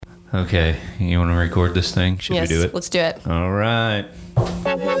Okay, you want to record this thing? Should Yes, we do it? let's do it. All right.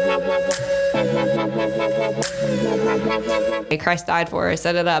 Christ died for us.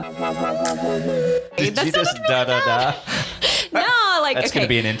 Set it up. Did That's you just not really da-da-da? No, like, That's okay. going to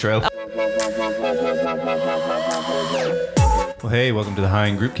be an intro. Well, hey, welcome to the High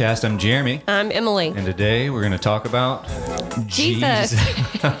End Groupcast. I'm Jeremy. I'm Emily. And today we're going to talk about Jesus.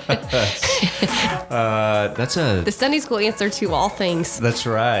 That's The Sunday school answer to all things. That's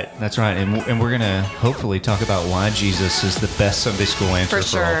right. That's right. And we're going to hopefully talk about why Jesus is the best Sunday school answer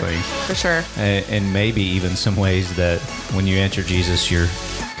for all things. For sure. And maybe even some ways that when you answer Jesus, you're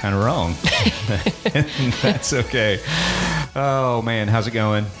kind of wrong. That's okay. Oh, man. How's it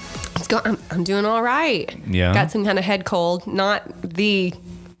going? I'm doing all right. Yeah. Got some kind of head cold. Not the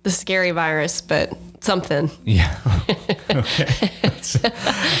scary virus, but something. Yeah. Okay. That's,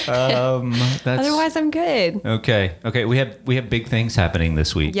 Otherwise, I'm good. Okay. Okay. We have big things happening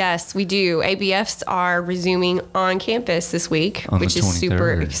this week. Yes, we do. ABFs are resuming on campus this week, On the which is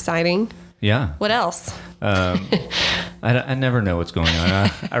super 23rd. exciting. Yeah. What else? I never know what's going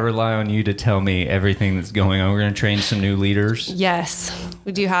on. I rely on you to tell me everything that's going on. We're going to train some new leaders. Yes,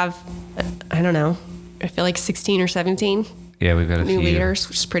 we do have, I don't know, I feel like 16 or 17 Yeah, we've got a new few leaders,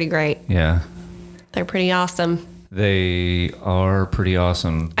 which is pretty great. Yeah. They're pretty awesome. They are pretty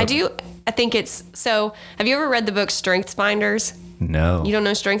awesome. I think it's, so have you ever read the book Strengths Finders? No. You don't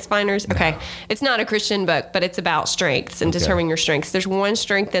know Strengths Finders? Okay. It's not a Christian book, but it's about strengths and determining your strengths. There's one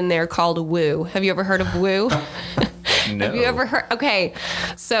strength in there called woo. Have you ever heard of woo? No. Have you ever heard? Okay.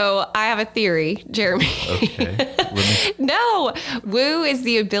 So I have a theory, Jeremy. Okay. No, woo is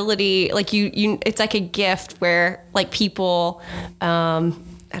the ability, like you it's like a gift where like people,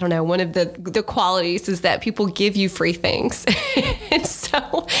 I don't know, one of the qualities is that people give you free things. And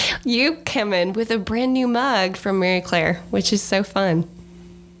so you come in with a brand new mug from Mary Claire, which is so fun.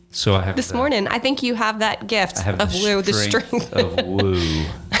 So I have This morning, I think you have that gift I have of woo, the strength of woo.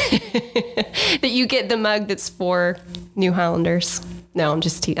 that you get the mug that's for New Highlanders. No, I'm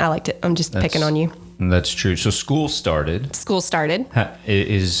just I liked it. I'm just picking on you. That's true. So school started. School started.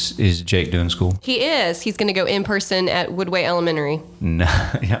 Is Jake doing school? He is. He's going to go in person at Woodway Elementary. No,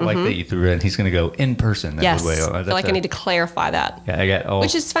 I like that you threw it. He's going to go in person. At Yes. Woodway. I feel like I need to clarify that. Yeah, I got all.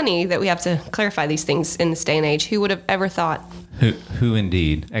 Which is funny that we have to clarify these things in this day and age. Who would have ever thought? Who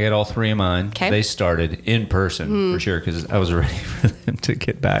indeed? I got all three of mine. Okay. They started in person for sure because I was ready for them to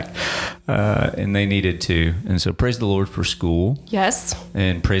get back, and they needed to. And so praise the Lord for school. Yes.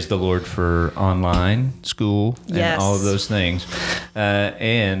 And praise the Lord for online school and Yes. all of those things.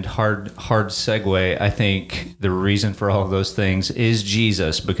 And hard segue, I think the reason for all of those things is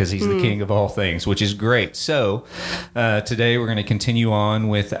Jesus because he's the King of all things, which is great. So today we're going to continue on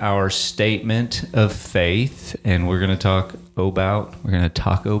with our statement of faith, and we're going to talk about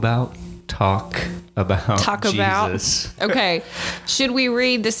Jesus. Okay. Should we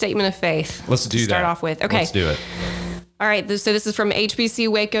read the statement of faith? Let's do to that. Start off with. Okay. Let's do it. All right, so this is from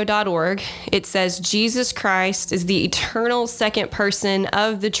hbcwaco.org. It says, Jesus Christ is the eternal second person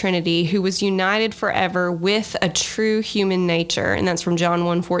of the Trinity who was united forever with a true human nature. And that's from John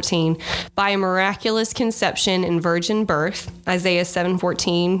 1:14. By a miraculous conception and virgin birth, Isaiah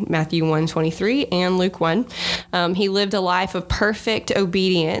 7:14, Matthew 1:23, and Luke 1. He lived a life of perfect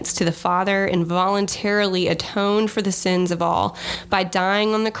obedience to the Father and voluntarily atoned for the sins of all by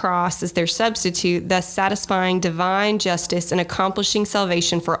dying on the cross as their substitute, thus satisfying divine justice and accomplishing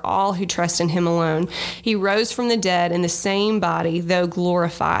salvation for all who trust in him alone. He rose from the dead in the same body, though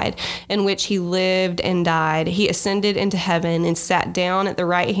glorified, in which he lived and died. He ascended into heaven and sat down at the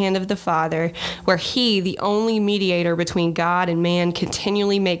right hand of the Father, where he, the only mediator between God and man,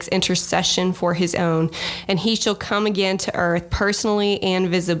 continually makes intercession for his own. And he shall come again to earth personally and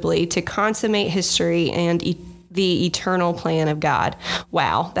visibly to consummate history and the eternal plan of God.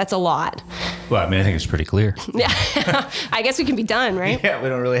 Wow, that's a lot. Well, I mean, I think it's pretty clear. Yeah, I guess we can be done, right? Yeah, we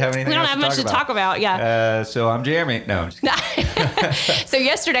don't really have anything We don't else have much to talk about. Yeah. So I'm Jeremy. No, I'm just kidding. So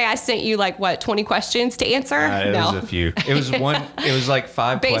yesterday I sent you 20 questions to answer? It was a few. It was one. It was like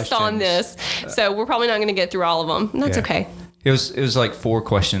 5 Based questions. on this. So we're probably not going to get through all of them. And that's Yeah. okay. It was like 4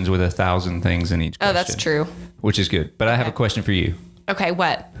 questions with 1,000 things in each question. Oh, that's true. Which is good. But I have a question for you. Okay,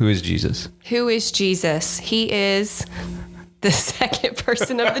 what? Who is Jesus? Who is Jesus? He is the second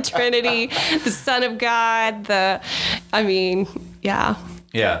person of the Trinity, the Son of God, yeah.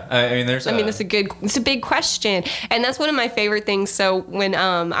 Yeah, I mean, it's a big question. And that's one of my favorite things. So when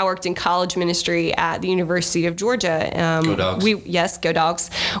I worked in college ministry at the University of Georgia, Go Dogs. Go Dogs.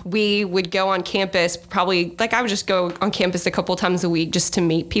 We would go on campus probably, like I would just go on campus a couple times a week just to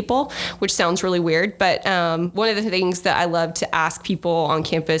meet people, which sounds really weird. But one of the things that I love to ask people on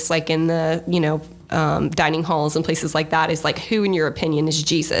campus, like in the, dining halls and places like that, is like, who in your opinion is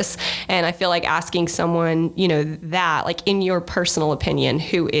Jesus? And I feel like asking someone, that, like, in your personal opinion,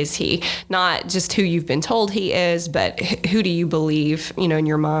 who is he? Not just who you've been told he is, but who do you believe, in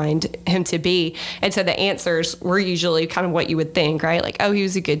your mind him to be? And so the answers were usually kind of what you would think, right? Like, oh, he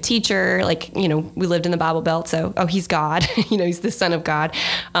was a good teacher. Like, we lived in the Bible Belt, so, oh, he's God. He's the Son of God.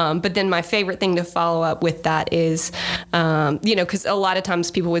 But then my favorite thing to follow up with that is, because a lot of times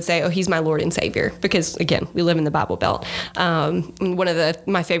people would say, oh, he's my Lord and Savior. Because, again, we live in the Bible Belt. And one of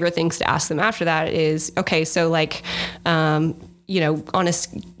my favorite things to ask them after that is, okay, so like,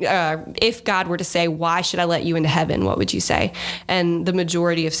 if God were to say, why should I let you into heaven? What would you say? And the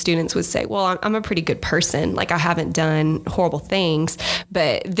majority of students would say, well, I'm a pretty good person. Like, I haven't done horrible things.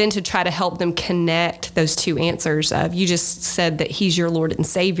 But then to try to help them connect those two answers of, you just said that he's your Lord and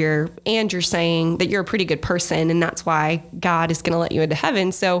Savior, and you're saying that you're a pretty good person, and that's why God is going to let you into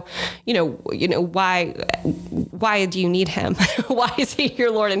heaven. So, why do you need him? Why is he your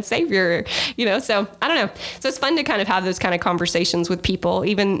Lord and Savior? So I don't know. So it's fun to kind of have those kind of conversations with people,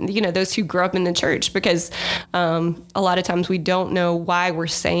 even, those who grew up in the church, because a lot of times we don't know why we're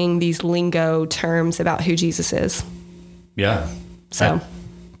saying these lingo terms about who Jesus is. Yeah. So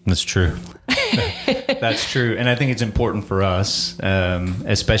that's true. That's true. And I think it's important for us,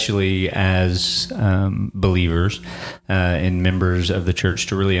 especially as believers and members of the church,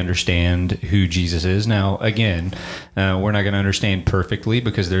 to really understand who Jesus is. Now, again, we're not going to understand perfectly,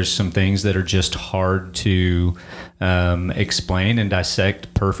 because there's some things that are just hard to explain and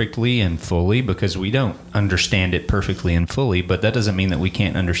dissect perfectly and fully, because we don't understand it perfectly and fully. But that doesn't mean that we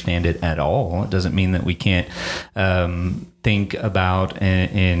can't understand it at all. It doesn't mean that we can't think about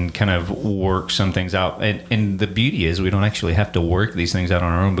and kind of work some things out. And the beauty is, we don't actually have to work these things out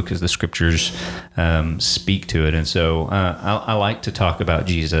on our own, because the scriptures speak to it. And so I like to talk about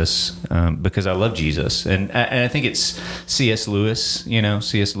Jesus because I love Jesus. And I think it's C.S. Lewis.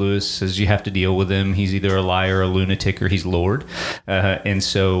 C.S. Lewis says you have to deal with him. He's either a liar, a lunatic, or he's Lord. And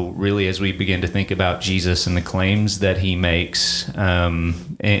so really, as we begin to think about Jesus and the claims that he makes,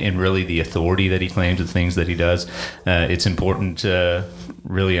 and really the authority that he claims, the things that he does, it's important to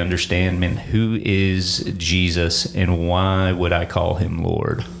really understand, who is Jesus, and why would I call him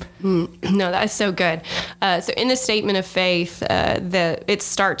Lord? No, that's so good. So in the statement of faith, it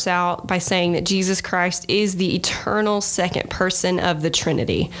starts out by saying that Jesus Christ is the eternal second person of the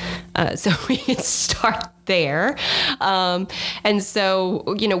Trinity. So we can start there. And so,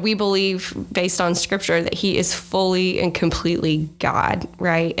 we believe, based on scripture, that he is fully and completely God,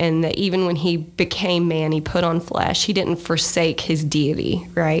 right? And that even when he became man, he put on flesh, he didn't forsake his deity,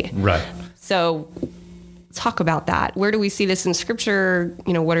 right? Right. So talk about that. Where do we see this in scripture?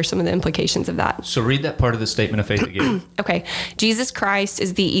 What are some of the implications of that? So read that part of the statement of faith again. Okay. Jesus Christ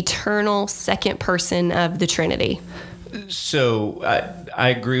is the eternal second person of the Trinity. So I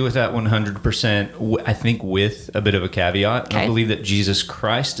agree with that 100%. I think with a bit of a caveat. Okay. I believe that Jesus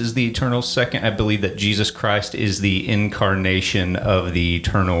Christ is the eternal second. I believe that Jesus Christ is the incarnation of the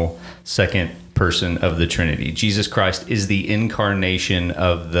eternal second person of the Trinity. Jesus Christ is the incarnation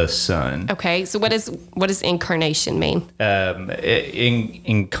of the Son. Okay, so what does incarnation mean?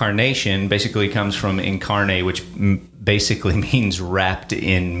 Incarnation basically comes from incarnate, which basically means wrapped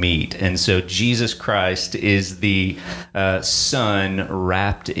in meat. And so Jesus Christ is the Son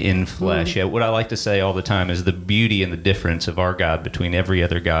wrapped in flesh. Yeah, what I like to say all the time is the beauty and the difference of our God between every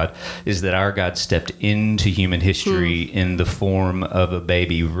other God is that our God stepped into human history in the form of a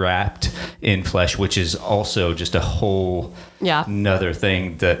baby wrapped in flesh, which is also just a whole another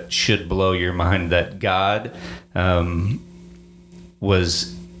thing that should blow your mind, that God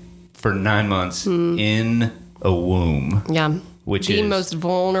was for 9 months in a womb. Yeah. Which the is most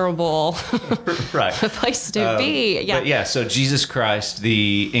vulnerable right. place to be. Yeah. But so Jesus Christ,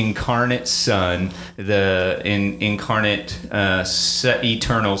 the incarnate Son, the incarnate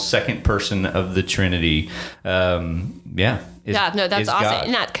eternal second person of the Trinity. That's awesome. God.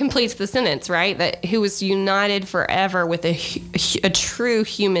 And that completes the sentence, right? That who was united forever with a true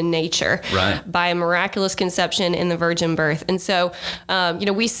human nature, right, by a miraculous conception in the virgin birth. And so,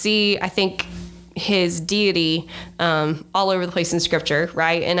 we see, I think, his deity all over the place in Scripture,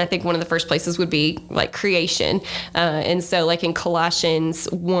 right? And I think one of the first places would be like creation. And so like in Colossians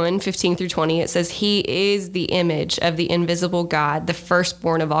 1:15-20, it says, He is the image of the invisible God, the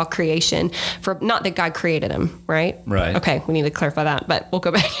firstborn of all creation. For not that God created him, right? Right. Okay, we need to clarify that, but we'll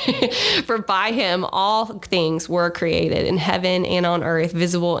go back. For by him all things were created in heaven and on earth,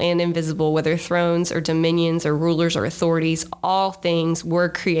 visible and invisible, whether thrones or dominions or rulers or authorities, all things were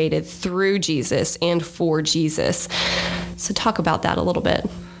created through Jesus and for Jesus. So talk about that a little bit.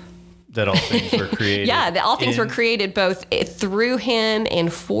 That all things were created. Yeah, that all things were created both through him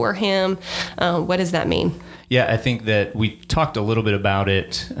and for him. What does that mean? Yeah, I think that we talked a little bit about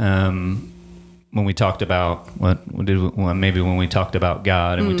it when we talked about maybe when we talked about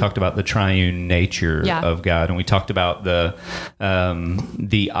God, and we talked about the triune nature of God, and we talked about the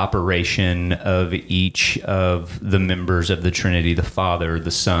operation of each of the members of the Trinity, the Father,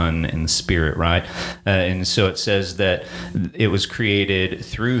 the Son, and the Spirit, right? And so it says that it was created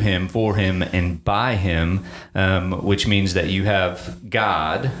through him, for him, and by him, which means that you have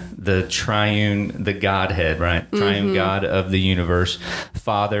God, the triune, the Godhead, right? Triune God of the universe,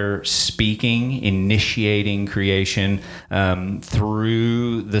 Father speaking, initiating creation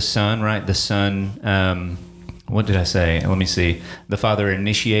through the Son, right? The Son, what did I say? Let me see. The Father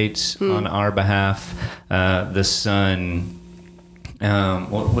initiates on our behalf. The Son,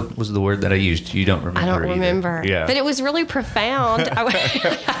 what was the word that I used? You don't remember. I don't either. remember. Yeah. But it was really profound.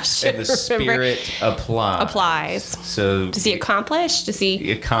 I should And the Spirit applies. So does he accomplish?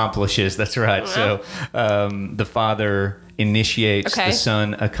 He accomplishes. That's right. So the Father initiates, the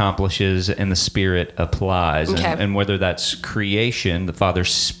Son accomplishes, and the Spirit applies. Okay. And whether that's creation, the Father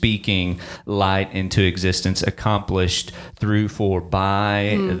speaking light into existence, accomplished through, for,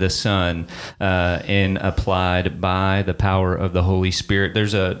 by the Son, and applied by the power of the Holy Spirit.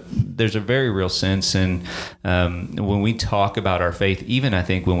 There's a very real sense in when we talk about our faith, even I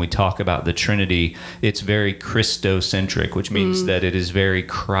think when we talk about the Trinity, it's very Christocentric, which means that it is very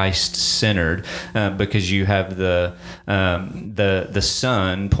Christ-centered, because you have the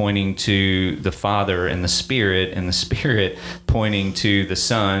Son pointing to the Father and the Spirit pointing to the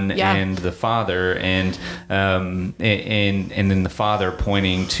Son and the Father, and then the Father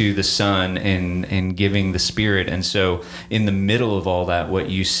pointing to the Son and giving the Spirit. And so in the middle of all that, what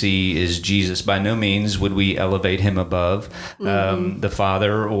you see is Jesus. By no means would we elevate him above the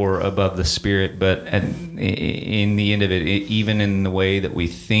Father or above the Spirit, but in the end of it, even in the way that we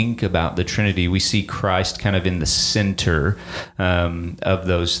think about the Trinity, we see Christ kind of in the center of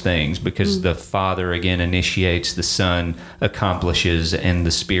those things, because the Father again initiates, the Son accomplishes, and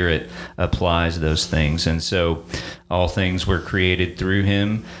the Spirit applies those things. And so all things were created through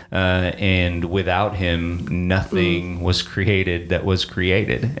him, and without him nothing was created that was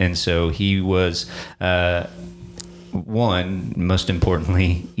created. And so he was one, most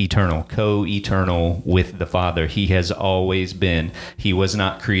importantly, eternal, co-eternal with the Father. He has always been. He was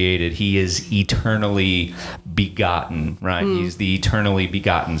not created. He is eternally begotten, right? He's the eternally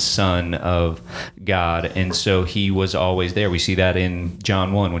begotten Son of God. And so he was always there. We see that in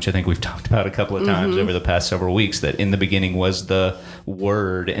John 1, which I think we've talked about a couple of times over the past several weeks, that in the beginning was the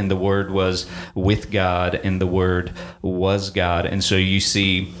Word, and the Word was with God, and the Word was God. And so you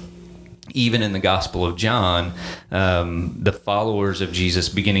see, even in the Gospel of John, the followers of Jesus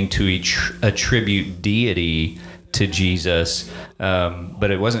beginning to attribute deity to Jesus, but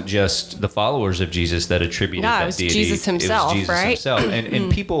it wasn't just the followers of Jesus that attributed that it was deity. Jesus himself, it was Jesus right? himself.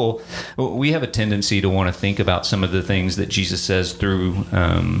 And people, we have a tendency to want to think about some of the things that Jesus says through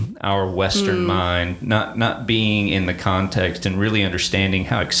our Western mind, not being in the context and really understanding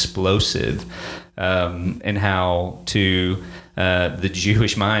how explosive and how to the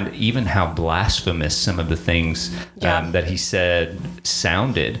Jewish mind, even how blasphemous some of the things that he said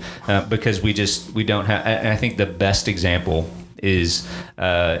sounded, because we don't have. And I think the best example is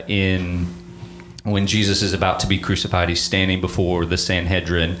in when Jesus is about to be crucified. He's standing before the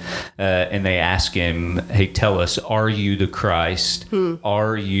Sanhedrin, and they ask him, "Hey, tell us, are you the Christ?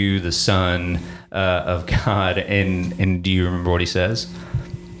 Are you the Son of God?" And do you remember what he says?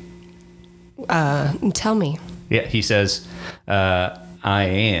 Tell me. Yeah, he says, "I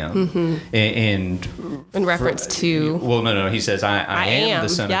am," and in reference to. Well, no. He says, "I am the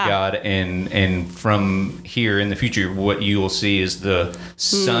Son of God," and from here in the future, what you will see is the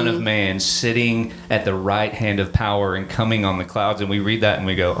Son of Man sitting at the right hand of power and coming on the clouds. And we read that and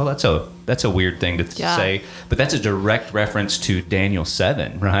we go, "Oh, that's that's a weird thing to say, but that's a direct reference to Daniel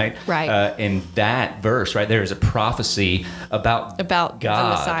 7, right? Right. In that verse, right, there is a prophecy about God, the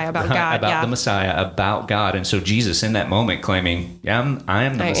Messiah, about God, about the Messiah, about God. And so Jesus in that moment claiming, I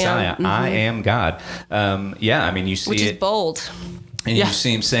am the Messiah. I am God. I mean, you see which is bold. And you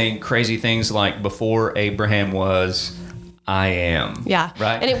see him saying crazy things like, before Abraham was, I am. Yeah.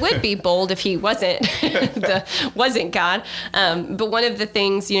 Right. And it would be bold if he wasn't wasn't God. But one of the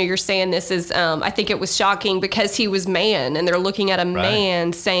things, you're saying this is, I think it was shocking because he was man, and they're looking at a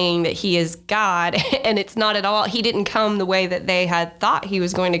man saying that he is God, and it's not at all. He didn't come the way that they had thought he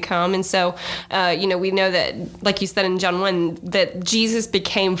was going to come. And so, we know that, like you said in John 1, that Jesus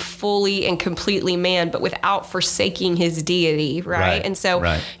became fully and completely man, but without forsaking his deity. Right. And so,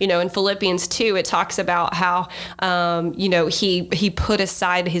 in Philippians 2, it talks about how, he put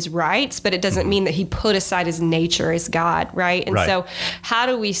aside his rights, but it doesn't mean that he put aside his nature as God, right? And so how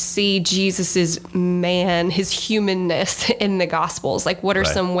do we see Jesus's his humanness in the Gospels? Like, what are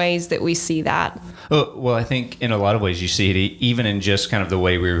some ways that we see that? Well, I think in a lot of ways you see it even in just kind of the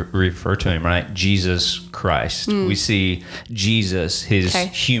way we refer to him, right? Jesus Christ. We see Jesus, his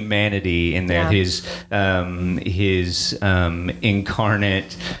humanity in there, his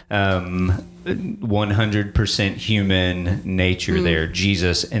incarnate 100% human nature there,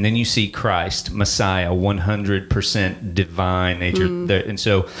 Jesus. And then you see Christ, Messiah, 100% divine nature there. And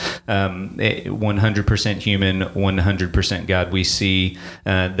so 100% human, 100% God. We see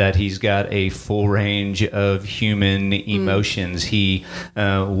that he's got a full range of human emotions. He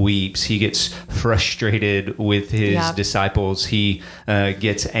weeps. He gets frustrated with his disciples. He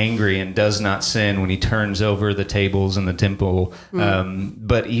gets angry and does not sin when he turns over the tables in the temple.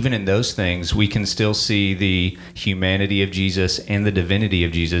 But even in those things, we can still see the humanity of Jesus and the divinity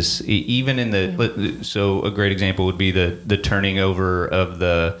of Jesus. Even in so a great example would be the turning over of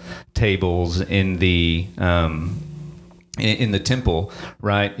the tables in the temple,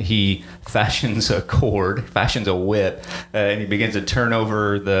 right? He fashions a whip, and he begins to turn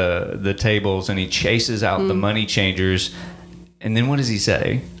over the tables, and he chases out the money changers. And then what does he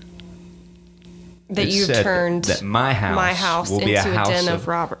say? That you've turned that my house will be into a house den of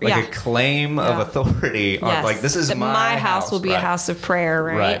robbers. Like a claim of authority. Yes. Like, this is that my house will be a house of prayer,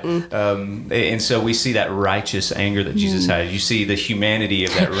 right? And so we see that righteous anger that Jesus had. You see the humanity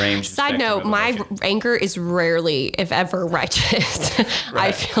of that range. Side note, my anger is rarely, if ever, righteous.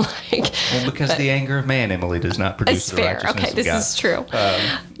 I feel like. Well, because the anger of man, Emily, does not produce the righteousness of God. Okay, this is true.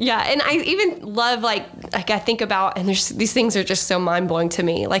 And I even love, like I think about, and these things are just so mind-blowing to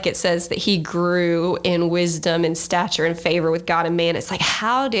me. Like, it says that he grew in wisdom and stature and favor with God and man. It's like,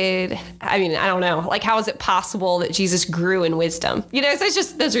 I don't know. Like, how is it possible that Jesus grew in wisdom? So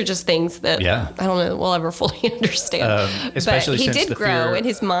it's those are just things that I don't know we'll ever fully understand. Especially but he since did grow in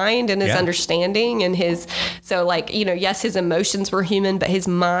his mind and his understanding and his, yes, his emotions were human, but his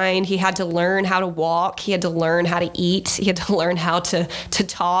mind, he had to learn how to walk. He had to learn how to eat. He had to learn how to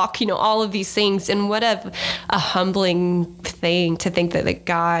talk, all of these things. And what a humbling thing to think that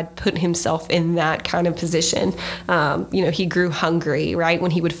God put himself in that kind of position. He grew hungry, right, when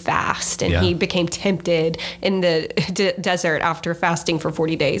he would fast, and he became tempted in the desert after fasting for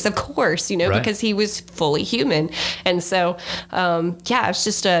 40 days, of course, because he was fully human. And so, it's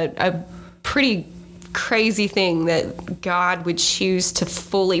just a pretty crazy thing that God would choose to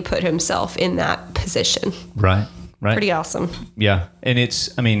fully put himself in that position. Right. Pretty awesome. Yeah. And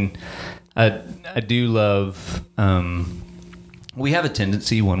I do love, we have a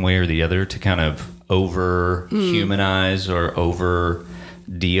tendency one way or the other to kind of over-humanize or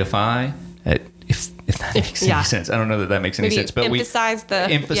over-deify, if that makes any sense. I don't know that makes any sense. But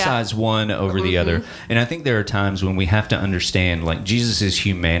emphasize one over the other. And I think there are times when we have to understand, like, Jesus'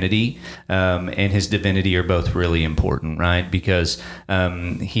 humanity and his divinity are both really important, right? Because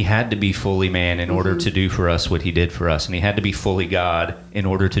he had to be fully man in order to do for us what he did for us. And he had to be fully God in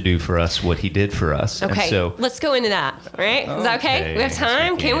order to do for us what he did for us. Okay, so, let's go into that, right? Is that okay? We have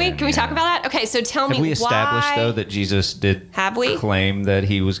time? Can we talk about that? Okay, so tell me why. Have we established, though, that Jesus did claim that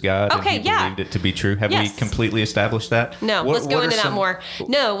he was God and he believed it to be true? Have we completely established that? No, let's go into that more.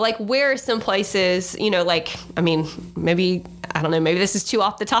 No, like, where are some places, maybe, I don't know, maybe this is too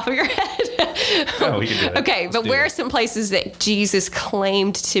off the top of your head. No, we can do it. Okay, but where are some places that Jesus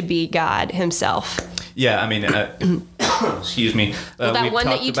claimed to be God himself? Yeah, Excuse me. That we've one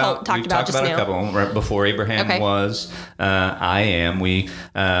that you talked about just a now. couple right before Abraham Okay. was. I am. We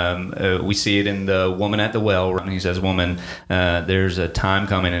see it in the woman at the well. He says, "Woman, there's a time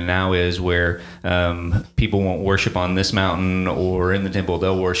coming, and now is where people won't worship on this mountain or in the temple.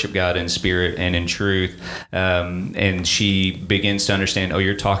 They'll worship God in spirit and in truth." And she begins to understand. Oh,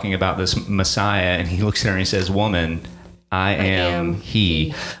 you're talking about this Messiah, and he looks at her and he says, "Woman, I am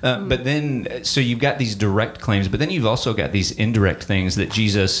he." But then, so you've got these direct claims, but then you've also got these indirect things that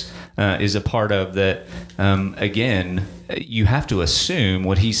Jesus is a part of that, again, you have to assume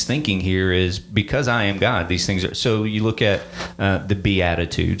what he's thinking here is because I am God, these things are. So you look at the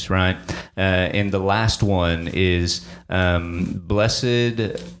Beatitudes, right? And the last one is blessed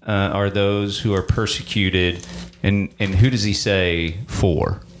are those who are persecuted. And who does he say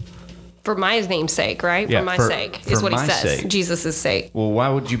for? For my name's sake, right? Yeah, for my for- sake is for what he my says. sake. Jesus' sake. Well, why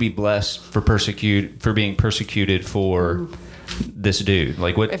would you be blessed for being persecuted for this dude?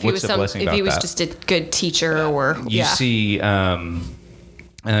 Like, If he what's was the blessing about if he was that? just a good teacher, or You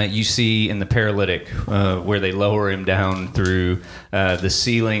see in the paralytic where they lower him down through the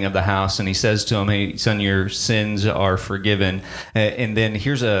ceiling of the house, and he says to him, "Hey, son, your sins are forgiven." And then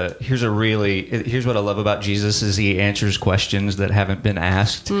here's what I love about Jesus is he answers questions that haven't been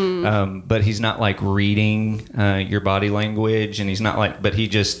asked, but he's not like reading your body language, and he's not like, but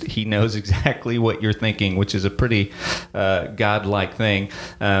he knows exactly what you're thinking, which is a pretty godlike thing.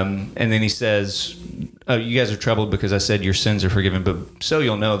 And then he says, "Oh, you guys are troubled because I said your sins are forgiven, but so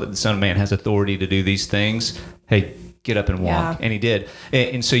you'll know that the Son of Man has authority to do these things. Hey, get up and walk." Yeah. And he did.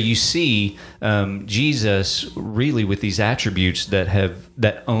 And so you see Jesus really with these attributes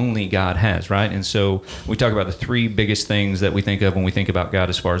that only God has, right? And so we talk about the three biggest things that we think of when we think about God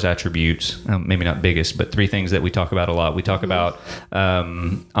as far as attributes. Maybe not biggest, but three things that we talk about a lot. We talk about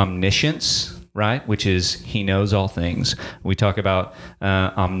omniscience, right? Which is he knows all things. We talk about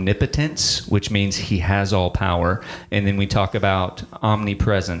omnipotence, which means he has all power. And then we talk about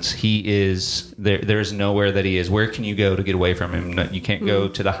omnipresence. He is there. There's nowhere that he is. Where can you go to get away from him? No, you can't go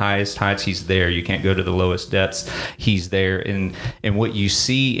to the highest heights. He's there. You can't go to the lowest depths. He's there. And what you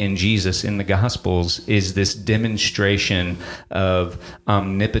see in Jesus in the Gospels is this demonstration of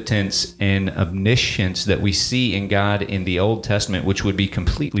omnipotence and omniscience that we see in God in the Old Testament, which would be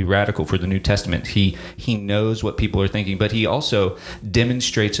completely radical for the New Testament. He knows what people are thinking, but he also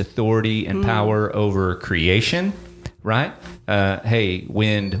demonstrates authority and power over creation, right? Hey,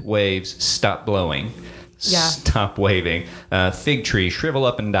 wind, waves, stop blowing. Yeah. Stop waving. Fig tree, shrivel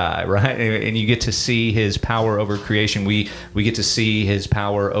up and die, right? And you get to see his power over creation. We get to see his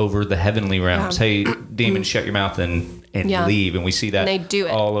power over the heavenly realms. Yeah. Hey, demons, shut your mouth and Yeah. leave. And we see that And they do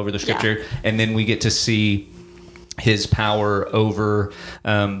it. all over the scripture. And then we get to see his power over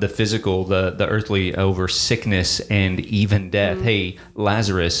the physical, the earthly, over sickness and even death. Hey,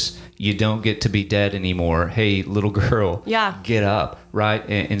 Lazarus, you don't get to be dead anymore. Hey, little girl, get up, right?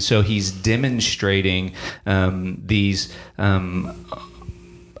 And so he's demonstrating these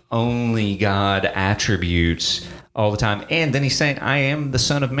only God attributes all the time. And then he's saying, "I am the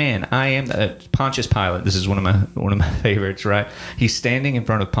Son of Man. I am Pontius Pilate." This is one of my favorites, right? He's standing in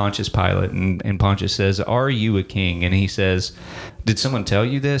front of Pontius Pilate, and Pontius says, "Are you a king?" And he says, "Did someone tell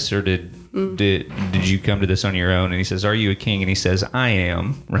you this, or did you come to this on your own?" And he says, "Are you a king?" And he says, "I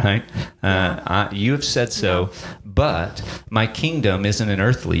am," right? You have said so, but my kingdom isn't an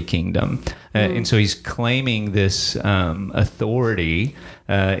earthly kingdom. And so he's claiming this authority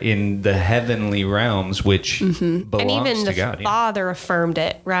in the heavenly realms, which belongs and even to the God. Father affirmed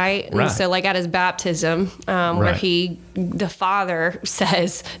it, right? Right. And so, like at his baptism, where the Father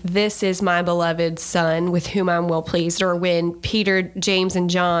says, "This is my beloved Son, with whom I'm well pleased," or when Peter, James, and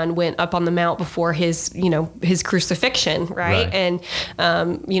John went up on the mount before his crucifixion, right? And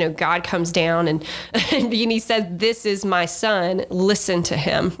God comes down and he says, "This is my Son, listen to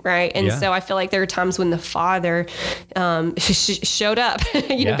him," right? And so I feel like there are times when the Father showed up,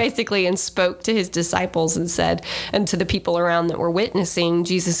 basically, and spoke to his disciples and said, and to the people around that were witnessing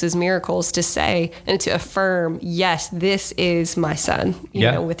Jesus's miracles, to say and to affirm, "Yes, this is my Son,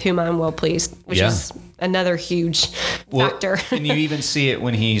 with whom I'm well pleased," which is another huge factor. And you even see it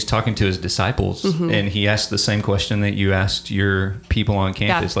when he's talking to his disciples, and he asked the same question that you asked your people on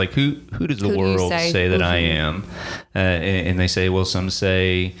campus, like, who does the world say that I am? And they say, well, some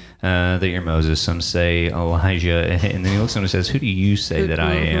say that you're Moses, some say Elijah, and then he looks at him and says, who do you say that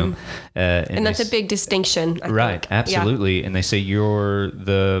I am? And that's a big distinction, I right, think. absolutely. And they say, you're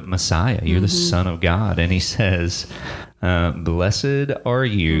the Messiah, you're the Son of God. And he says, blessed are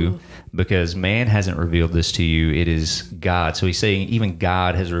you because man hasn't revealed this to you. It is God. So he's saying even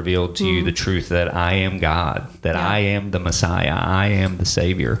God has revealed to you the truth that I am God, that I am the Messiah, I am the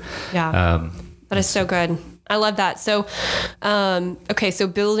Savior. Yeah. That is so good. I love that. So, okay, so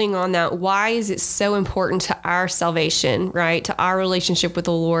building on that, why is it so important to our salvation, right? To our relationship with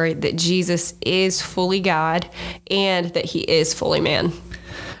the Lord, that Jesus is fully God and that he is fully man?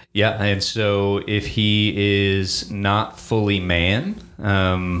 Yeah, and so if he is not fully man,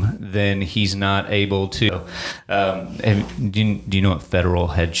 then he's not able to. Do you know what federal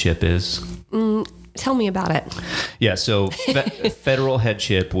headship is? Tell me about it. Yeah, so federal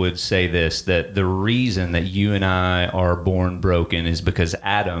headship would say this, that the reason that you and I are born broken is because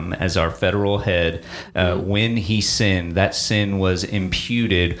Adam, as our federal head, when he sinned, that sin was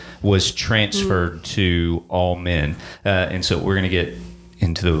imputed, was transferred to all men. And so we're going to get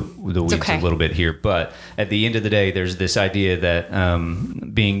into the weeds a little bit here, but at the end of the day, there's this idea that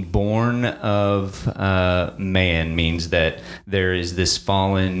being born of man means that there is this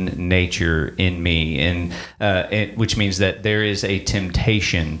fallen nature in me, and which means that there is a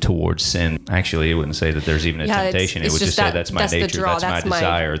temptation towards sin. Actually, it wouldn't say that there's even a temptation. It would just say that's my nature, that's my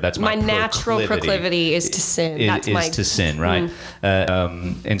desire, that's my natural proclivity is to sin. To sin, right?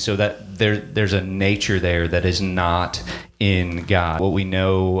 And so that there's a nature there that is not in God. What we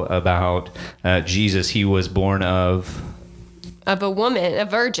know about Jesus, he was born of a woman, a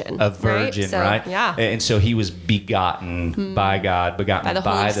virgin, right? So, right? Yeah. And so he was begotten by God, begotten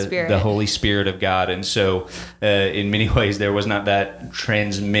by the Holy Spirit of God. And so in many ways, there was not that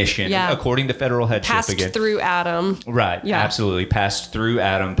transmission, according to federal headship. Passed through Adam. Right, absolutely. Passed through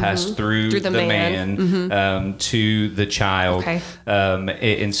Adam, passed through the man to the child. Okay.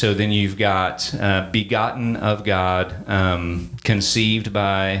 And so then you've got begotten of God, conceived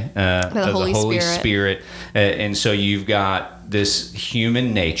by the Holy Spirit. And so you've got this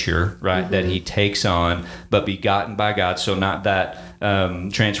human nature, right, that he takes on, but begotten by God. So not that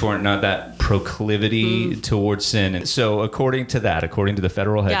transformed, not that proclivity towards sin. And so according to the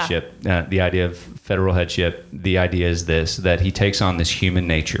federal headship, the idea of federal headship, the idea is this, that he takes on this human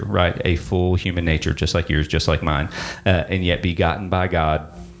nature, right, a full human nature, just like yours, just like mine, and yet begotten by God,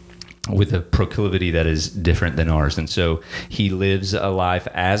 with a proclivity that is different than ours. And so he lives a life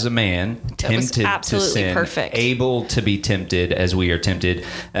as a man, tempted to sin, able to be tempted as we are tempted,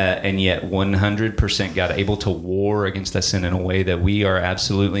 and yet 100% God, able to war against that sin in a way that we are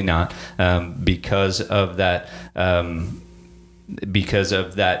absolutely not, because of that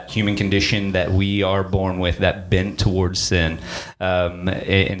human condition that we are born with, that bent towards sin.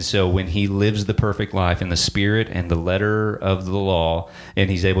 And so when he lives the perfect life in the spirit and the letter of the law, and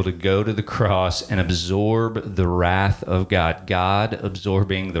he's able to go to the cross and absorb the wrath of God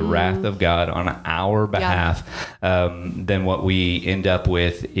absorbing the wrath of God on our behalf, then what we end up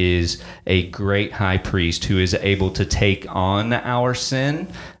with is a great high priest who is able to take on our sin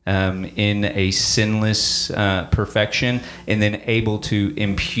in a sinless perfection, and then able to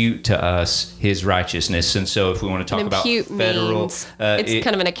impute to us his righteousness. And so if we want to talk about federal, it's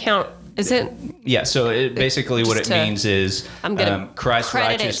kind of an account. Is it? Yeah. So basically what it means is Christ's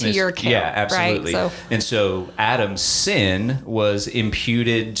righteousness. To your account, yeah, absolutely. Right? And so Adam's sin was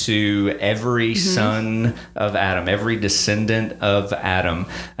imputed to every son of Adam, every descendant of Adam.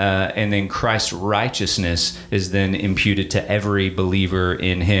 And then Christ's righteousness is then imputed to every believer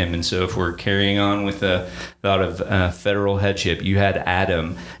in him. And so if we're carrying on with the thought of federal headship, you had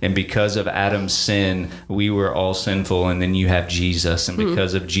Adam, and because of Adam's sin, we were all sinful. And then you have Jesus, and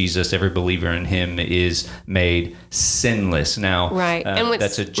because of Jesus, every believer in him is made sinless. Now, and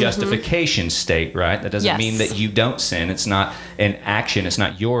that's a justification state, right? That doesn't mean that you don't sin. It's not an action. It's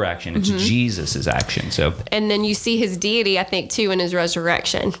not your action. It's Jesus's action. So, and then you see his deity, I think, too, in his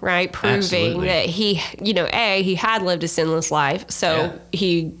resurrection, right? Proving that he had lived a sinless life. So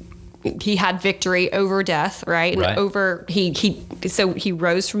he had victory over death, right? And he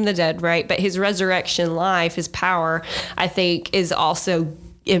rose from the dead, right? But his resurrection life, his power, I think, is also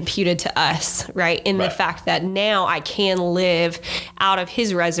imputed to us, right? In the fact that now I can live out of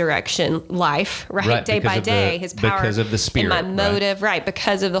his resurrection life, right? Day by day, his power, because of the Spirit, and my motive, right?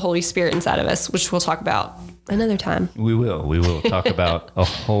 Because of the Holy Spirit inside of us, which we'll talk about another time. We will talk about a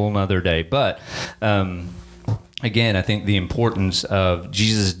whole nother day, but. Again, I think the importance of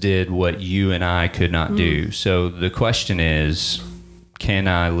Jesus did what you and I could not do. So the question is, can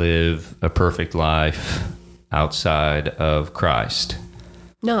I live a perfect life outside of Christ?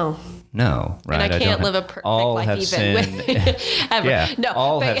 No. No, right? And I can't live a perfect life even sinned, with ever. Yeah, No,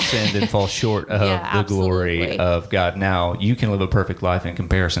 all have sinned and fall short of the glory absolutely. of God. Now, you can live a perfect life in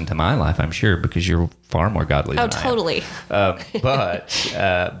comparison to my life, I'm sure, because you're far more godly than I am. Totally. But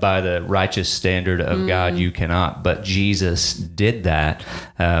by the righteous standard of God, you cannot. But Jesus did that.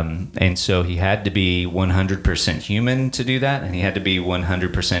 And so he had to be 100% human to do that, and he had to be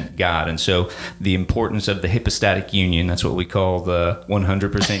 100% God. And so the importance of the hypostatic union, that's what we call the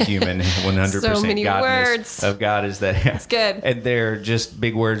 100% human, 100% So many godness words. of God is that. That's good. And they're just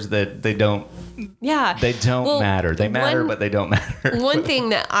big words that they don't Well, matter. They matter, but they don't matter. One thing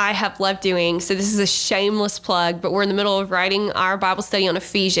that I have loved doing, so this is a shameless plug, but we're in the middle of writing our Bible study on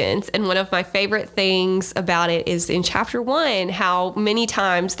Ephesians. And one of my favorite things about it is in chapter 1, how many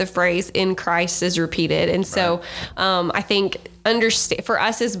times the phrase "in Christ" is repeated. And so I think for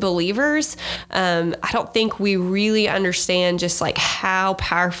us as believers, I don't think we really understand just like how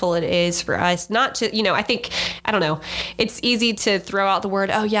powerful it is for us not to, I don't know. It's easy to throw out the word,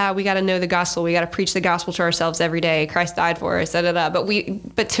 oh yeah, we got to know the gospel. We got to preach the gospel to ourselves every day. Christ died for us, da, da, da.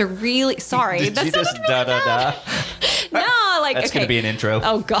 But to really, sorry. Did you just really da, da, da? No, like, That's going to be an intro.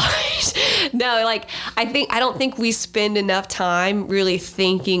 Oh gosh. No, like I don't think we spend enough time really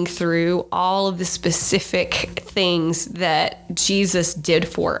thinking through all of the specific things that Jesus did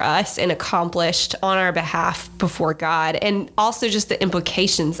for us and accomplished on our behalf before God, and also just the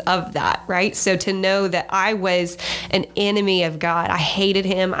implications of that, right? So to know that I was an enemy of God, I hated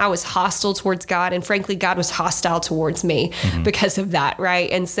him, I was hostile towards God, and frankly, God was hostile towards me because of that, right?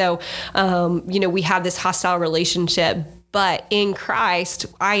 And so, we have this hostile relationship. But in Christ,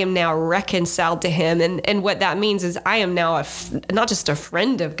 I am now reconciled to him. And what that means is I am now not just a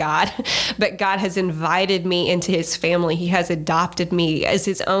friend of God, but God has invited me into his family. He has adopted me as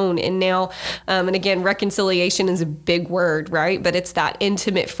his own. And now, and again, reconciliation is a big word, right? But it's that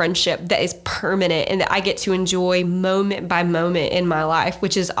intimate friendship that is permanent and that I get to enjoy moment by moment in my life,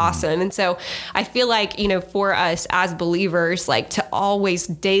 which is awesome. And so I feel like, for us as believers, like to always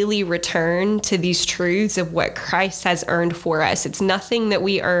daily return to these truths of what Christ has earned for us. It's nothing that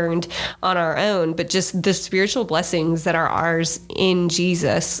we earned on our own, but just the spiritual blessings that are ours in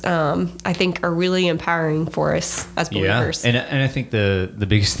Jesus, I think are really empowering for us as believers. Yeah, and I think the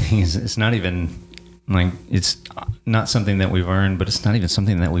biggest thing is it's not even like it's not something that we've earned, but it's not even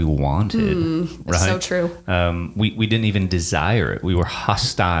something that we wanted. Right? So true. We didn't even desire it. We were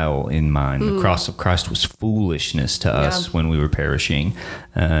hostile in mind. The cross of Christ was foolishness to us when we were perishing,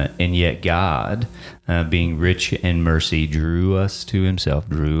 and yet God, being rich in mercy, drew us to himself,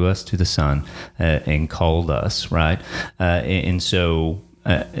 drew us to the Son, and called us, right? And so,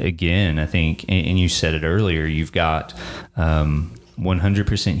 again, I think, and you said it earlier, you've got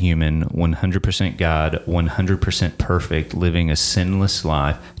 100% human, 100% God, 100% perfect, living a sinless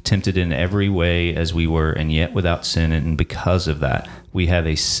life, tempted in every way as we were, and yet without sin. And because of that, we have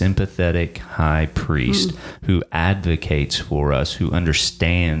a sympathetic high priest who advocates for us, who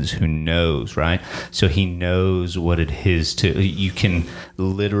understands, who knows, right? So he knows what it is you can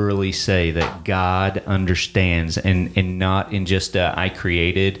literally say that God understands, and not in just I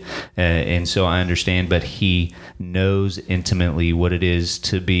created, and so I understand, but he knows intimately what it is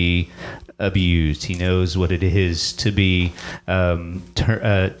to be abused. He knows what it is to be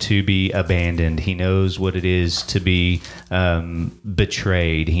abandoned. He knows what it is to be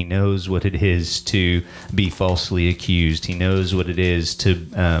betrayed. He knows what it is to be falsely accused. He knows what it is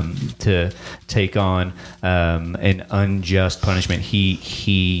to take on an unjust punishment.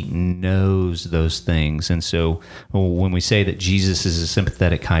 He knows those things. And so when we say that Jesus is a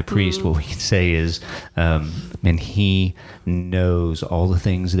sympathetic high priest, what we can say is, and he knows all the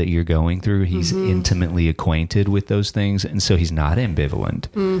things that you're going through. He's intimately acquainted with those things, and so he's not ambivalent,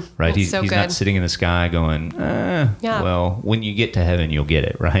 right? He's not sitting in the sky going, well, when you get to heaven, you'll get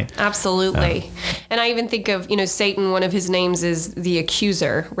it, right? Absolutely. And I even think of, Satan, one of his names is the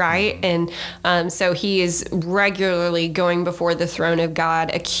accuser, right? And so he is regularly going before the throne of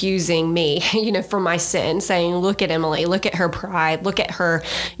God, accusing me, for my sin, saying, look at Emily, look at her pride, look at her,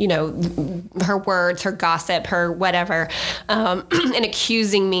 her words, her gossip, her whatever, and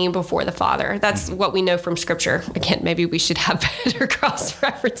accusing me before the Father. That's what we know from Scripture. Again, maybe we should have better cross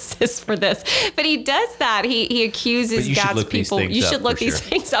references for this, but he does that. He accuses God's people. You should look these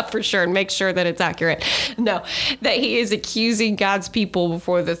things up for sure and make sure that it's accurate. No, that he is accusing God's people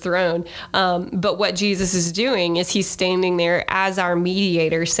before the throne. But what Jesus is doing is he's standing there as our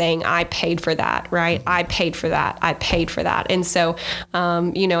mediator, saying, "I paid for that, right? I paid for that. I paid for that." And so,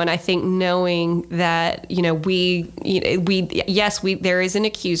 and I think knowing that, there is an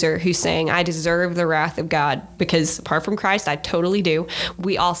accuser who saying, I deserve the wrath of God, because apart from Christ, I totally do.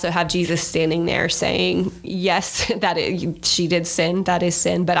 We also have Jesus standing there saying, yes, she did sin. That is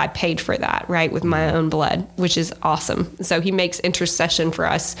sin, but I paid for that, right, with my own blood, which is awesome. So he makes intercession for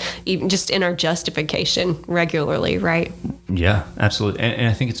us, even just in our justification regularly, right? Yeah, absolutely. And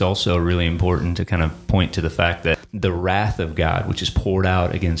I think it's also really important to kind of point to the fact that the wrath of God, which is poured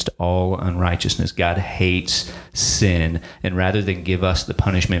out against all unrighteousness, God hates sin, and rather than give us the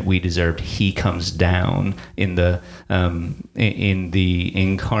punishment we deserved, he comes down in the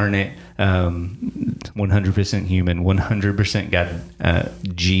incarnate 100% human, 100% God,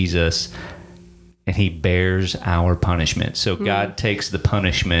 Jesus, and he bears our punishment. So God takes the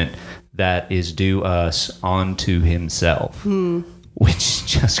punishment that is due us onto himself, which is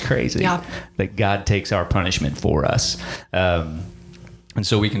just crazy. Yeah. That God takes our punishment for us. And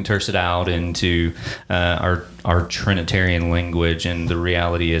so we can terse it out into our Trinitarian language, and the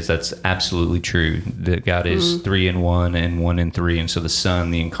reality is that's absolutely true, that God is 3 in 1 and 1 in 3, and so the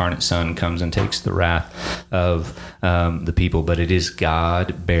Son, the incarnate Son, comes and takes the wrath of the people, but it is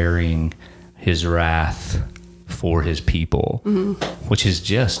God bearing his wrath for his people, which is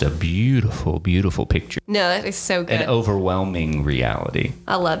just a beautiful, beautiful picture. No, that is so good. An overwhelming reality.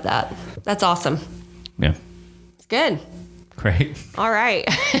 I love that. That's awesome. Yeah. It's good. Great. All right.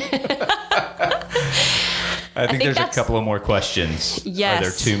 I think there's a couple of more questions. Yes. Are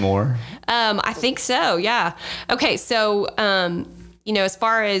there 2 more? I think so. Yeah. Okay. So, as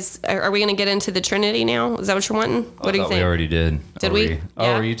far as, are we going to get into the Trinity now? Is that what you're wanting? What do you think? We already did. Did we? Oh,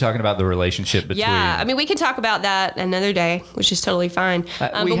 Yeah. are you talking about the relationship between? Yeah. I mean, we could talk about that another day, which is totally fine. We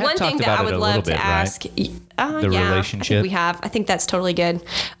But have one thing talked that about I it would a love little to bit, right? ask, The relationship. I think we have. I think that's totally good.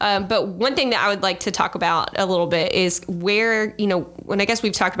 But one thing that I would like to talk about a little bit is where, when I guess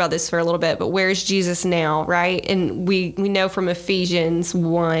we've talked about this for a little bit, but where's Jesus now, right? And we know from Ephesians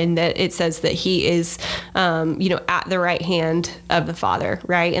 1 that it says that he is, at the right hand of the Father,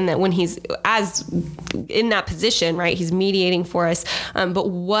 right? And that when he's in that position, right, he's mediating for us.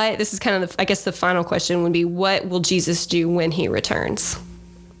 But this is kind of, I guess the final question would be, what will Jesus do when he returns?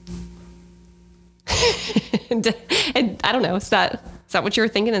 and I don't know. Is that what you were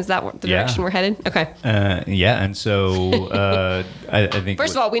thinking? Is that the direction we're headed? Okay. Yeah. And so I think.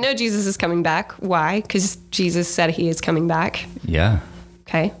 First of all, we know Jesus is coming back. Why? Because Jesus said he is coming back. Yeah.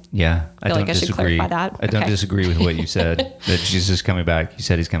 Okay. Yeah. I feel don't like I should disagree. clarify that. I don't Okay. disagree with what you said, that Jesus is coming back. He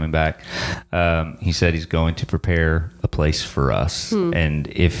said he's coming back. He said he's going to prepare a place for us. And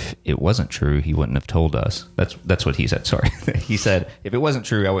if it wasn't true, he wouldn't have told us. That's what he said. Sorry. He said, if it wasn't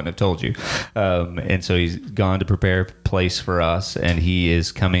true, I wouldn't have told you. And so he's gone to prepare a place for us, and he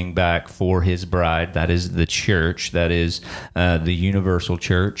is coming back for his bride. That is the church. That is the universal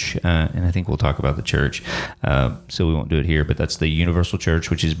church. And I think we'll talk about the church. So we won't do it here, but that's the universal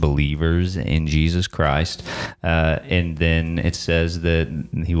church, which is believers in Jesus Christ. And then it says that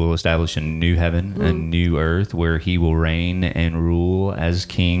he will establish a new heaven, a new earth, where he will reign and rule as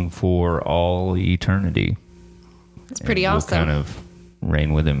king for all eternity. That's pretty And awesome. We'll kind of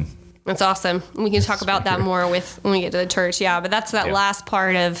reign with him. That's awesome. We can talk about that more when we get to the church. Yeah, but that's that last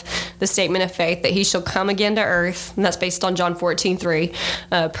part of the statement of faith, that he shall come again to earth. And that's based on John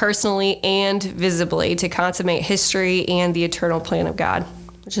 14:3, personally and visibly, to consummate history and the eternal plan of God,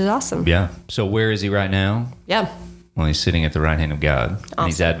 which is awesome. Yeah. So where is he right now? Yeah. Well, he's sitting at the right hand of God. And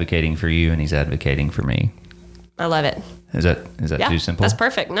he's advocating for you, and he's advocating for me. I love it. Is that too simple? That's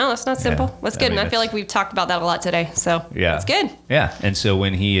perfect. No, that's not simple. Yeah. That's I good. mean, And I feel like we've talked about that a lot today. So Yeah. that's good. Yeah. And so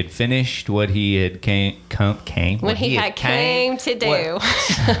when he had finished what he had came When he had came to do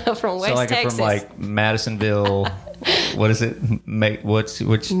from West so like Texas. from like Madisonville. What is it?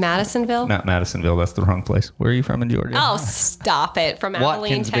 Which? Madisonville? Not Madisonville. That's the wrong place. Where are you from in Georgia? Oh, stop it. From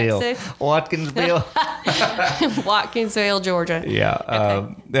Abilene, Texas. Watkinsville. Watkinsville, Georgia.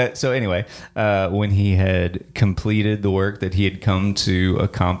 Yeah. So anyway, when he had completed the work that he had come to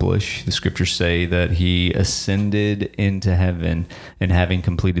accomplish, the scriptures say that he ascended into heaven, and having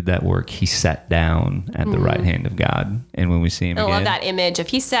completed that work, he sat down at the right hand of God. And when we see him I again, love that image. If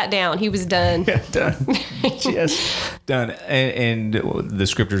he sat down, he was done. done. Yes, done. And the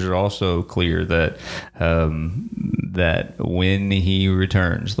scriptures are also clear that that when he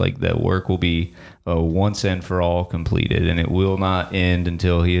returns, like that work will be once and for all completed, and it will not end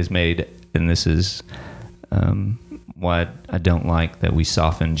until he has made. And this is why I don't like that we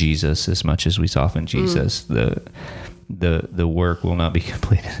soften Jesus as much as we soften Jesus. The work will not be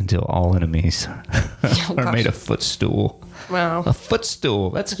completed until all enemies are made a footstool. Wow. A footstool.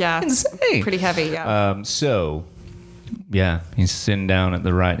 That's insane. Pretty heavy, yeah. So, yeah, he's sitting down at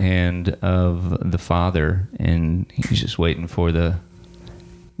the right hand of the Father, and he's just waiting for the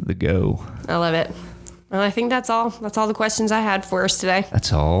the go. I love it. Well, I think that's all. That's all the questions I had for us today.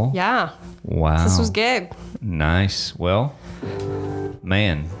 That's all? Yeah. Wow. This was good. Nice. Well,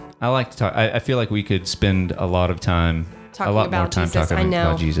 man, I like to talk. I feel like we could spend a lot of time, Talking a lot about more time Jesus. talking I know.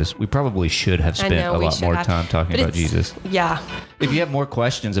 about Jesus. We probably should have spent a we lot should more have. time talking But about it's- Jesus. Yeah. If you have more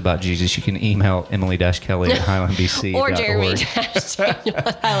questions about Jesus, you can email Emily-Kelly at highlandbc.org. Or Jeremy at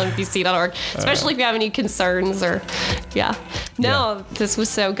highlandbc.org. Especially if you have any concerns or, yeah. No, this was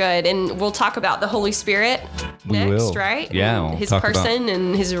so good. And we'll talk about the Holy Spirit We next, will. right? Yeah, And we'll his talk about- person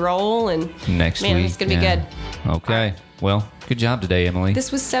and his role. And Next man, week. it's going to be good. Okay. Well, good job today, Emily.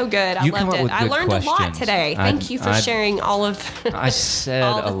 This was so good. I You come loved up it. with I good learned a lot questions. today. Thank you for sharing all of I said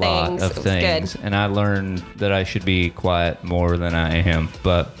all a the lot things. of It was things, good. and I learned that I should be quiet more than I am.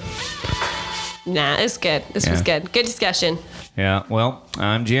 But Nah, it's good. This was Yeah. good. Good discussion. yeah, well,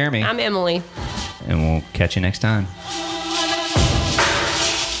 I'm Jeremy, I'm Emily. and we'll catch you next time.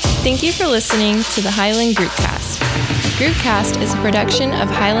 Thank you for listening to the Highland Groupcast. Groupcast is a production of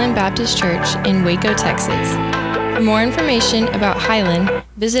Highland Baptist Church in Waco, Texas. For more information about Highland,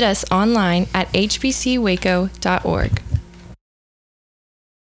 visit us online at hbcwaco.org.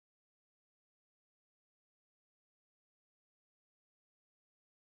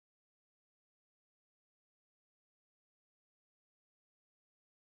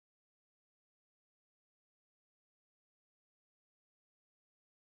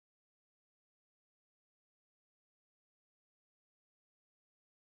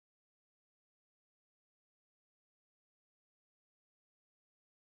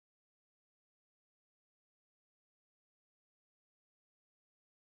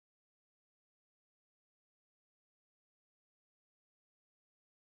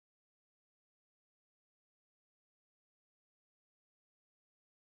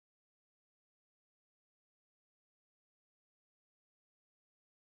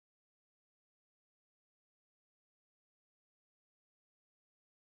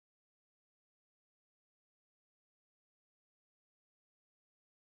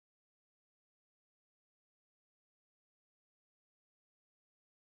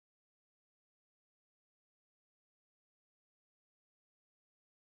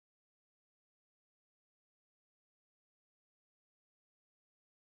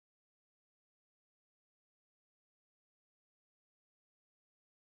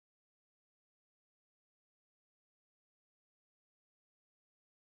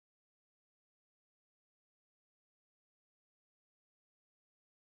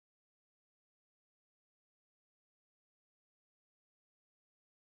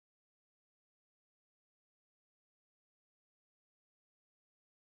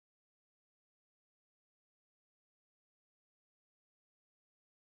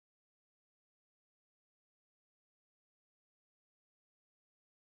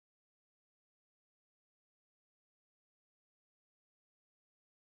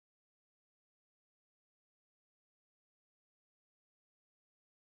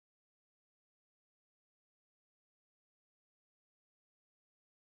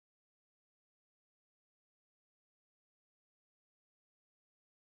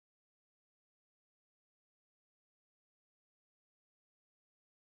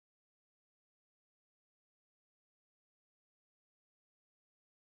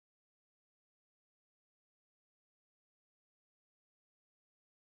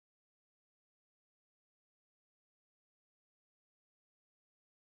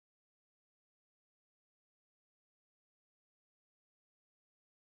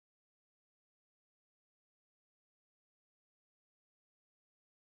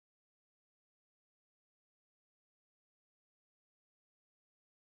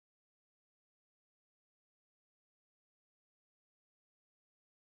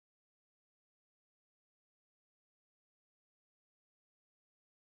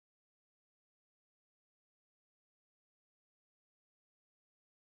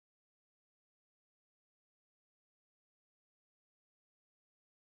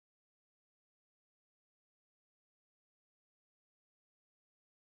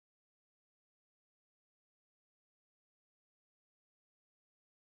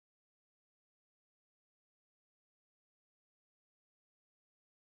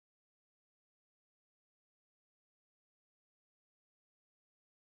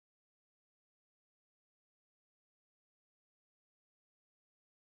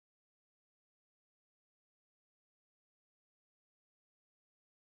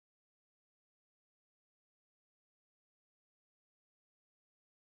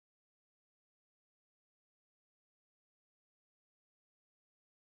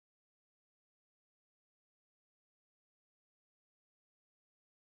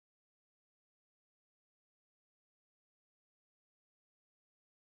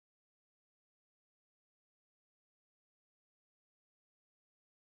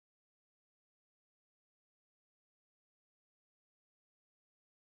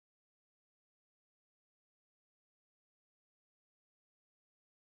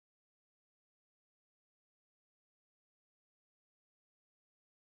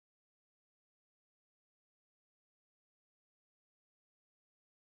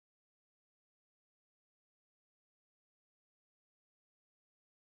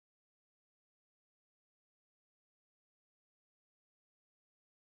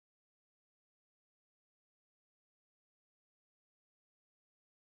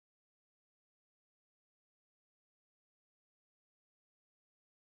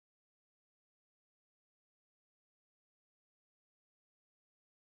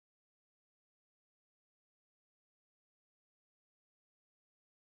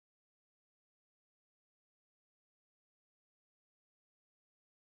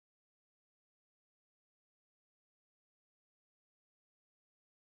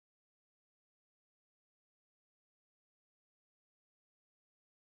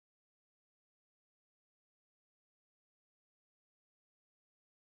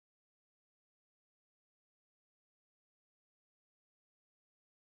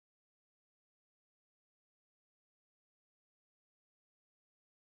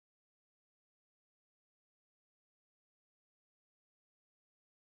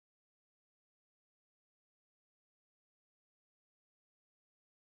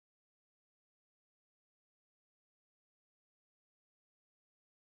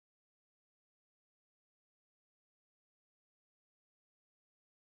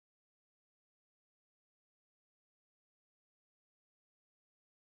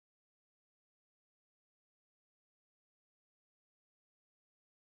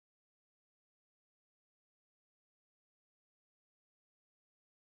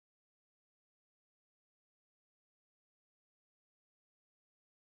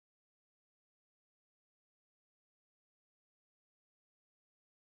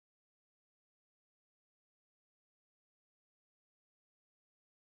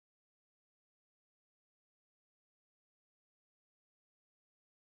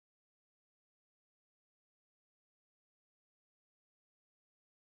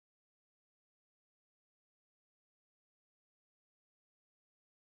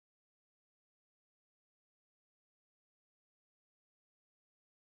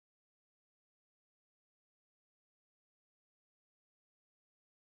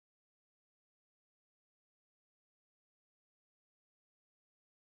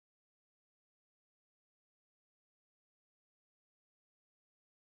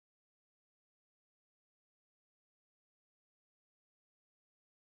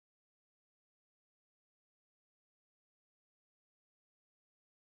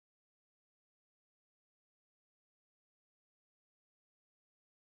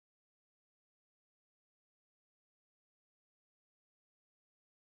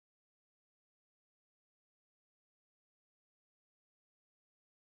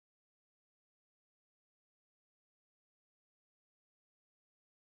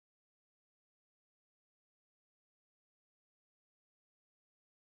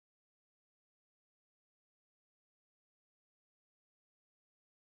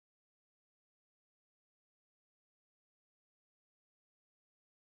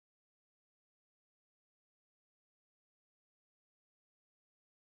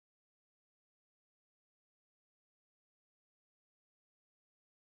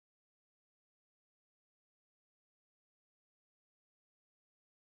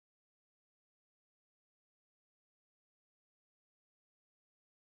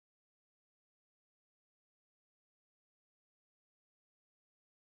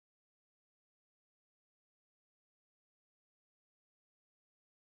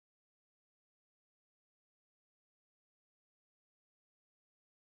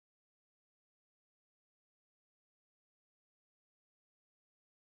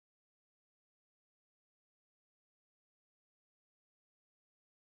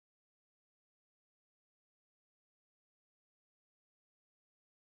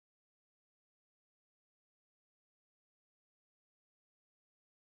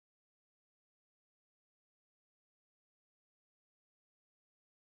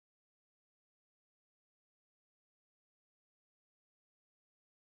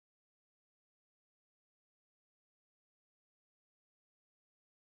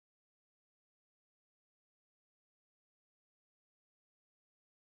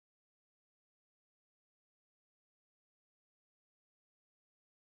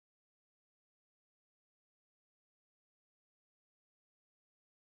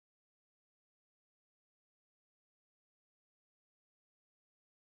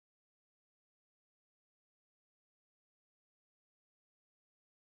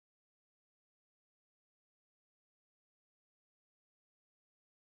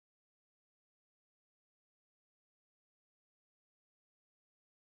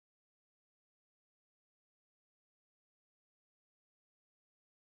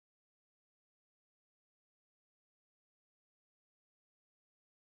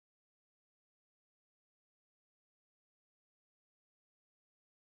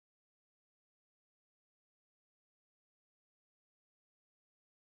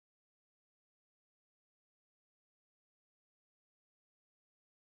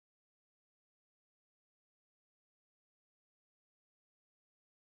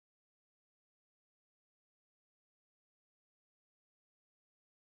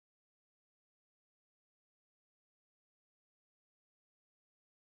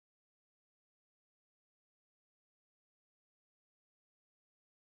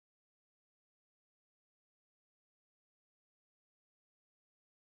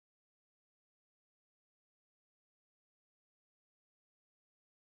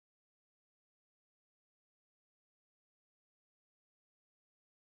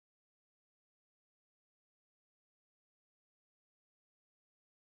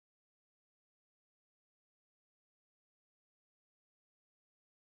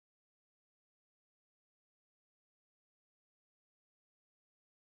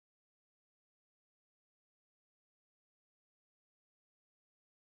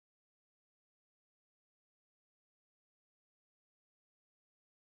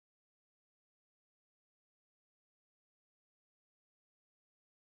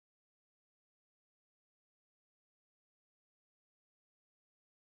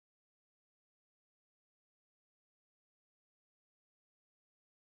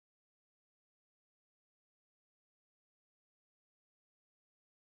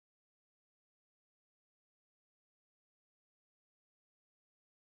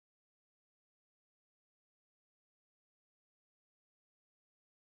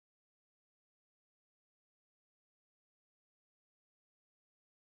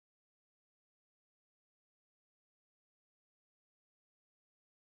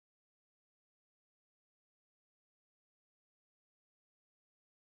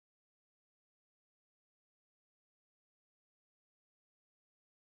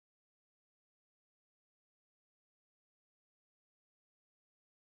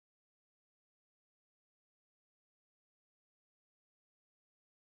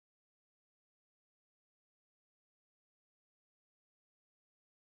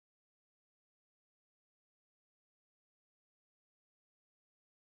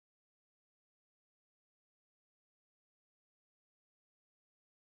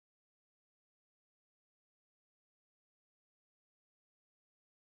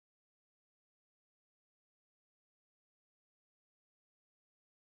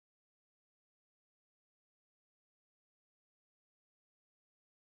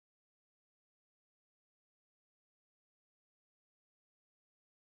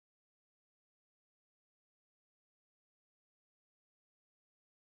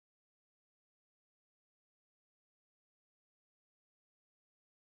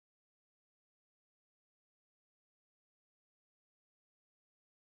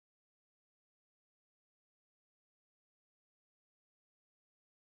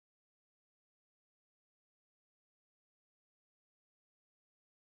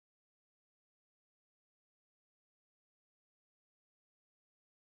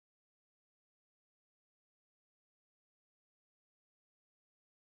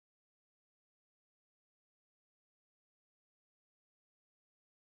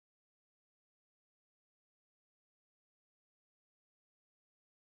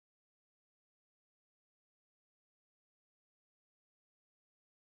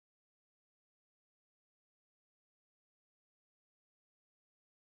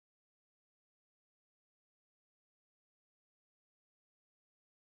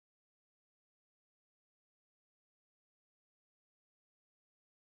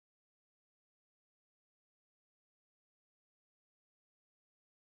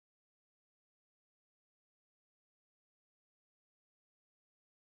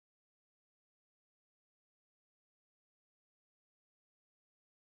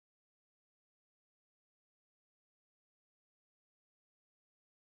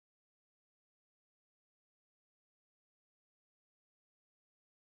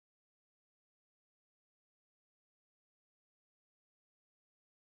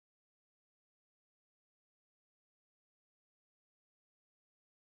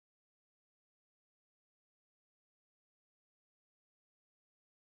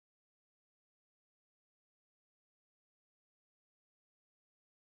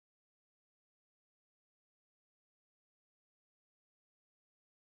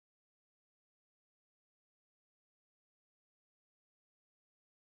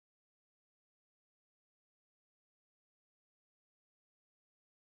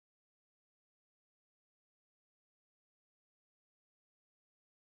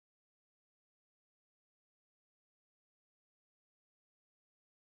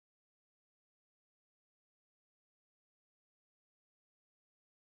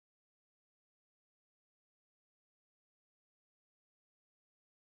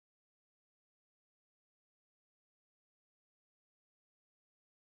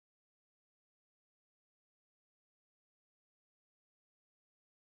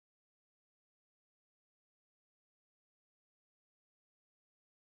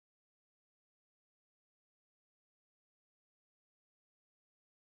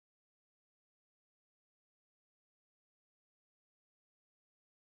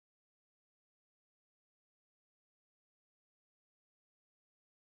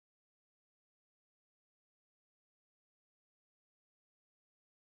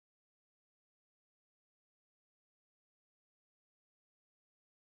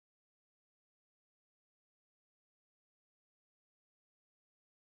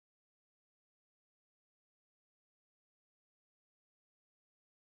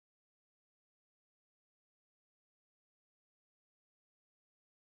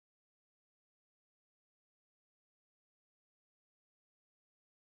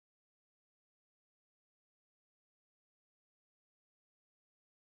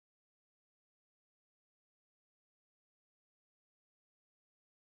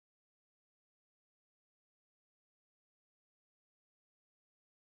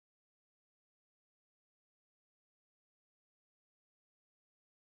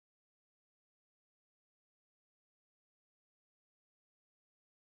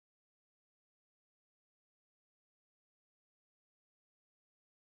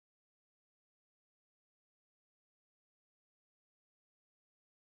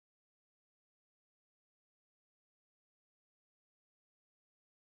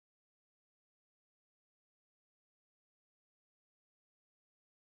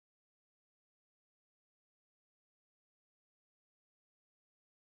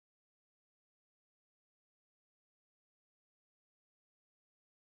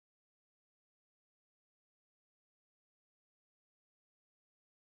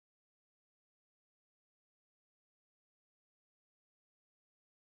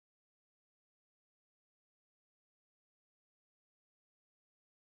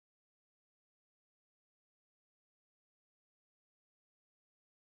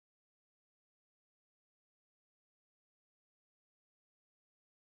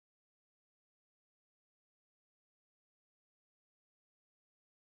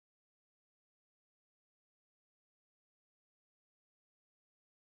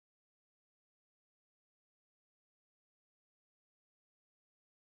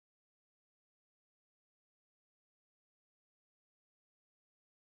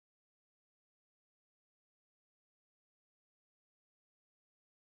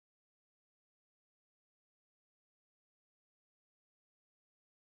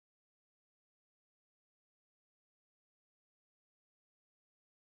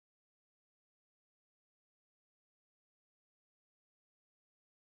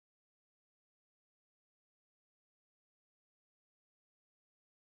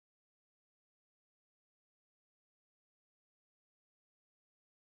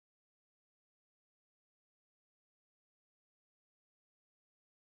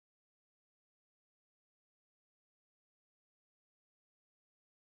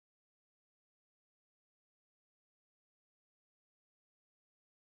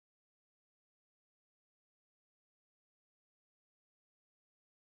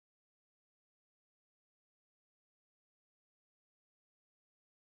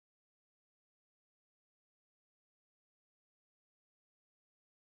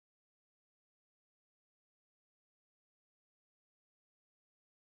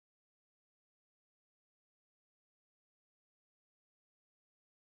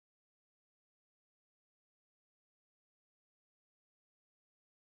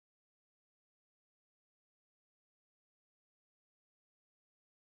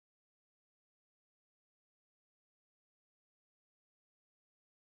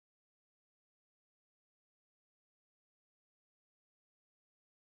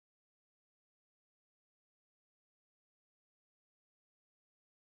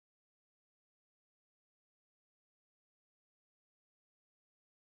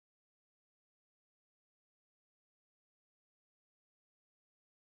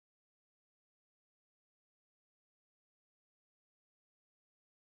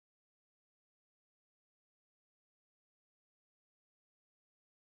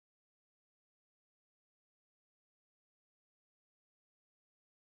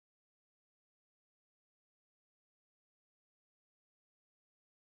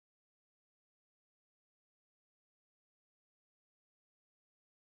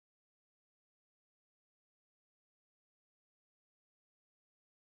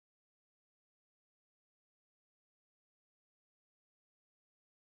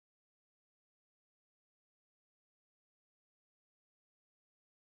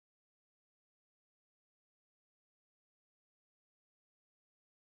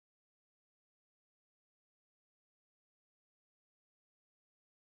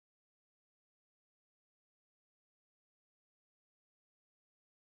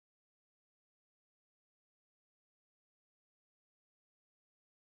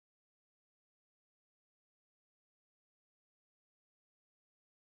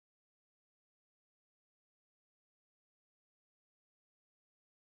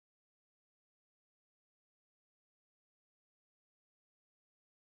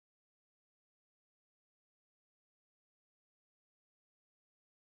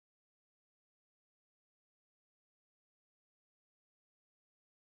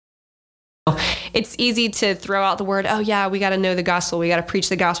 It's easy to throw out the word, oh, yeah, we got to know the gospel. We got to preach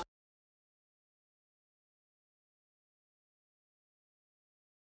the gospel.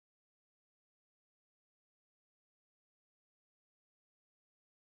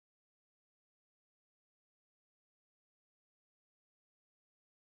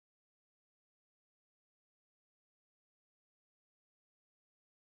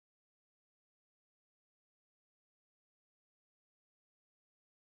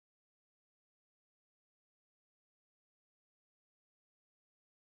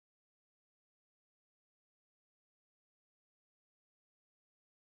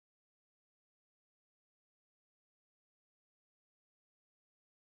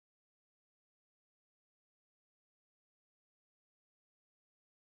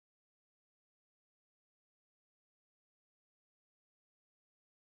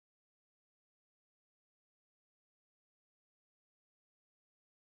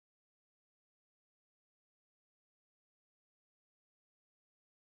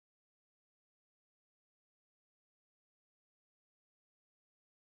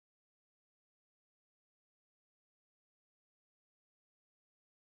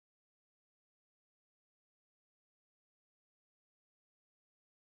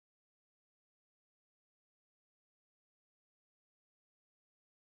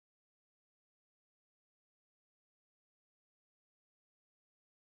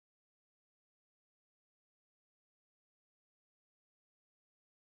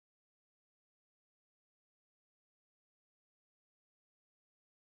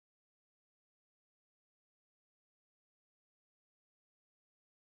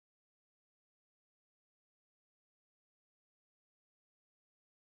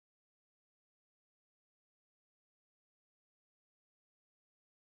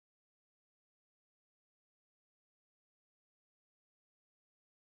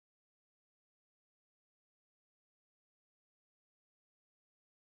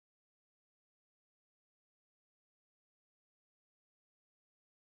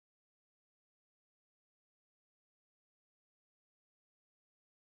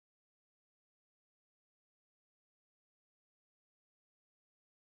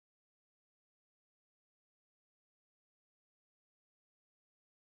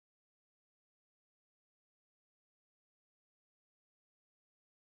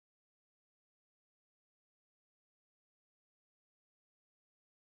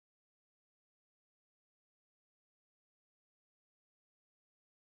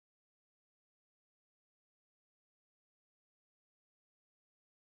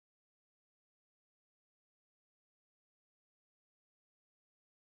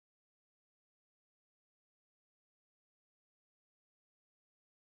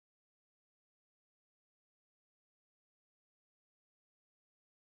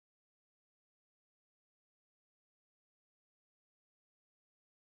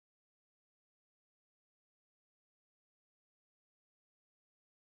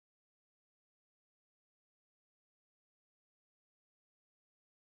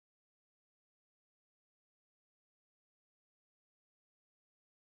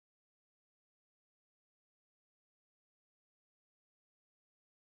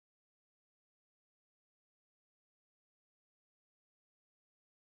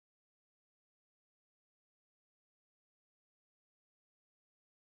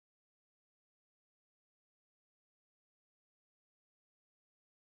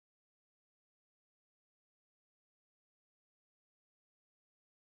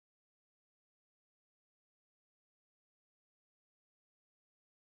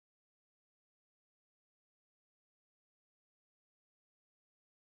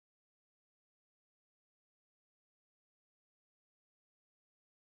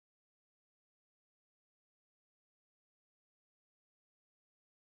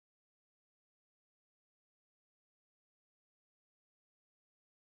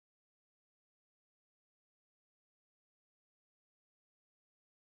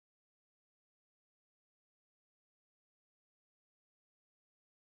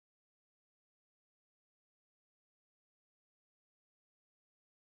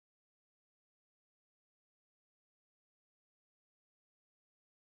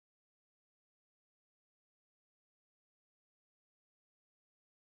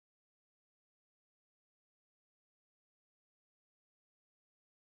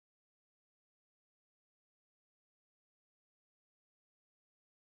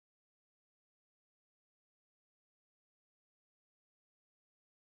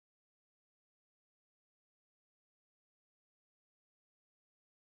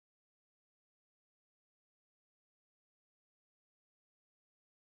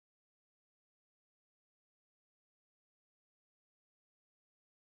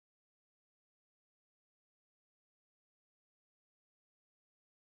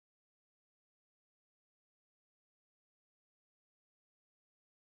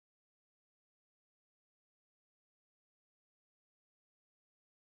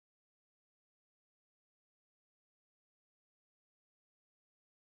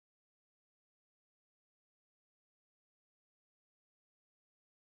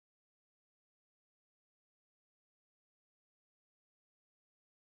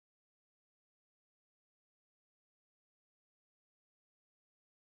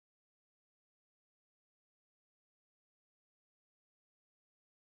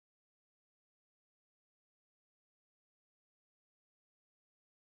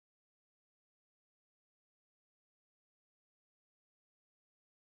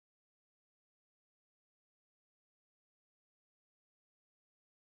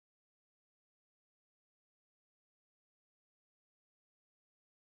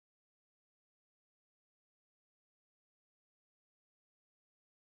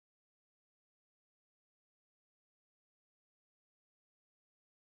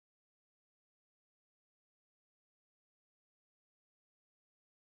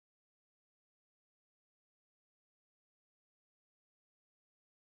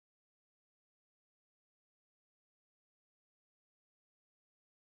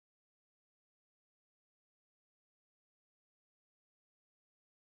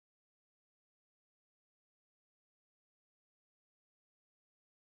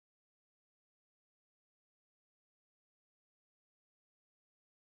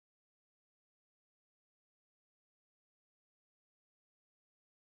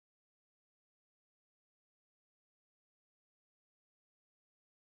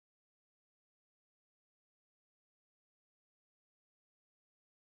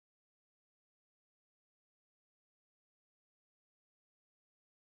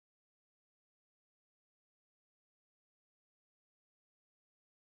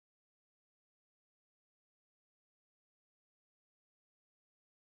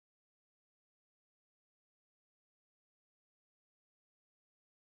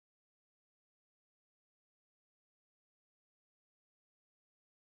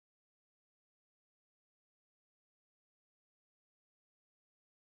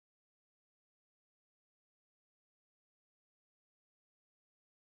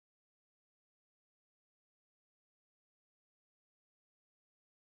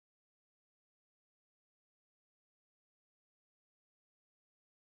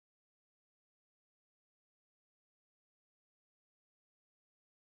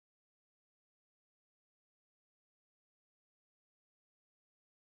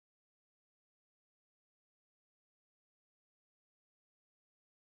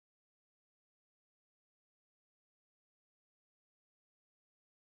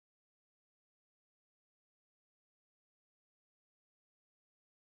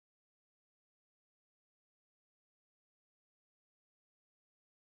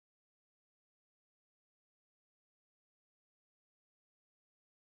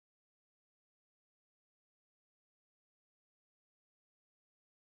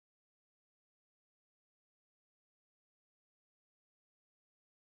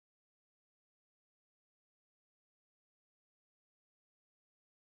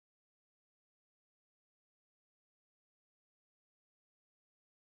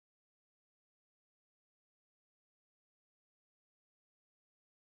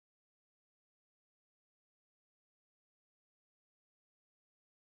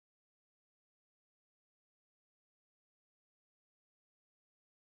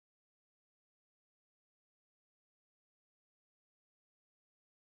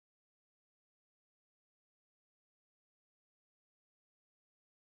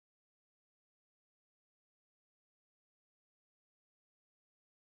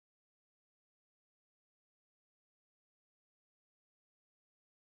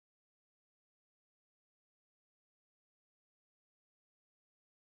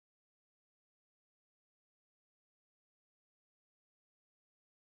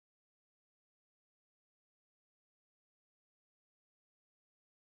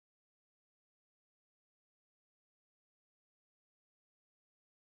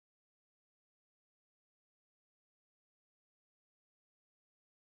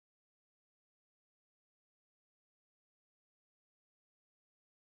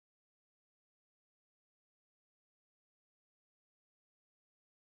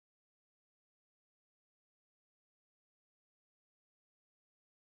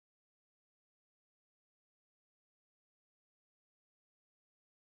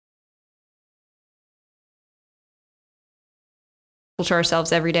 to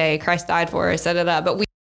ourselves every day. Christ died for us, but we